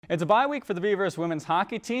It's a bye week for the Beavers women's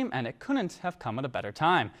hockey team, and it couldn't have come at a better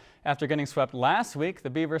time. After getting swept last week, the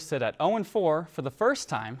Beavers sit at 0-4 for the first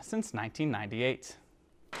time since 1998.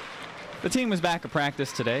 The team was back at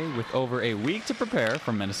practice today with over a week to prepare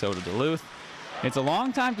for Minnesota Duluth. It's a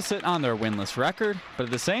long time to sit on their winless record, but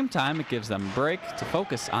at the same time it gives them a break to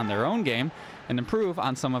focus on their own game and improve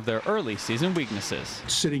on some of their early season weaknesses.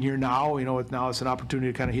 Sitting here now, now it's an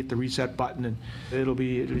opportunity to kind of hit the reset button, and it'll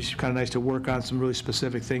be kind of nice to work on some really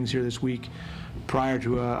specific things here this week prior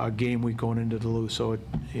to a game week going into Duluth. So,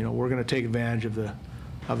 we're going to take advantage of the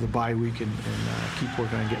bye week and keep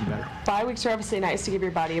working on getting better. Bye weeks are obviously nice to give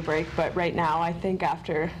your body a break, but right now I think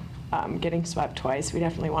after getting swept twice, we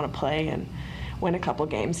definitely want to play and win a couple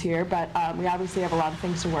games here, but we obviously have a lot of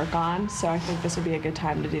things to work on, so I think this would be a good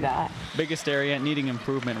time to do that. Biggest area needing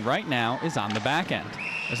improvement right now is on the back end,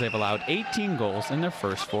 as they've allowed 18 goals in their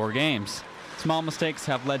first 4 games. Small mistakes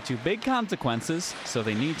have led to big consequences, so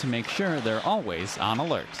they need to make sure they're always on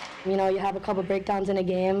alert. You have a couple breakdowns in a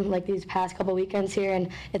game like these past couple weekends here, and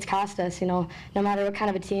it's cost us. No matter what kind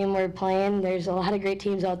of a team we're playing, there's a lot of great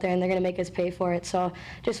teams out there, and they're going to make us pay for it. So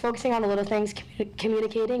just focusing on the little things,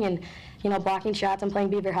 communicating, and blocking shots and playing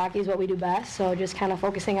Beaver hockey is what we do best. So just kind of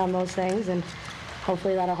focusing on those things, and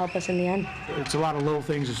hopefully that'll help us in the end. It's a lot of little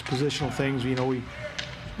things, it's positional things.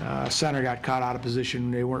 Center got caught out of position.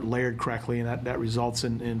 They weren't layered correctly, and that results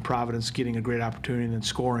in Providence getting a great opportunity and then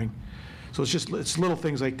scoring. So it's little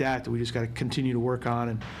things like that we just got to continue to work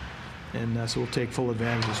on, and so we'll take full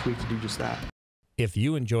advantage this week to do just that. If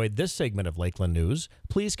you enjoyed this segment of Lakeland News,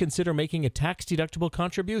 please consider making a tax-deductible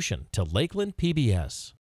contribution to Lakeland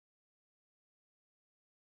PBS.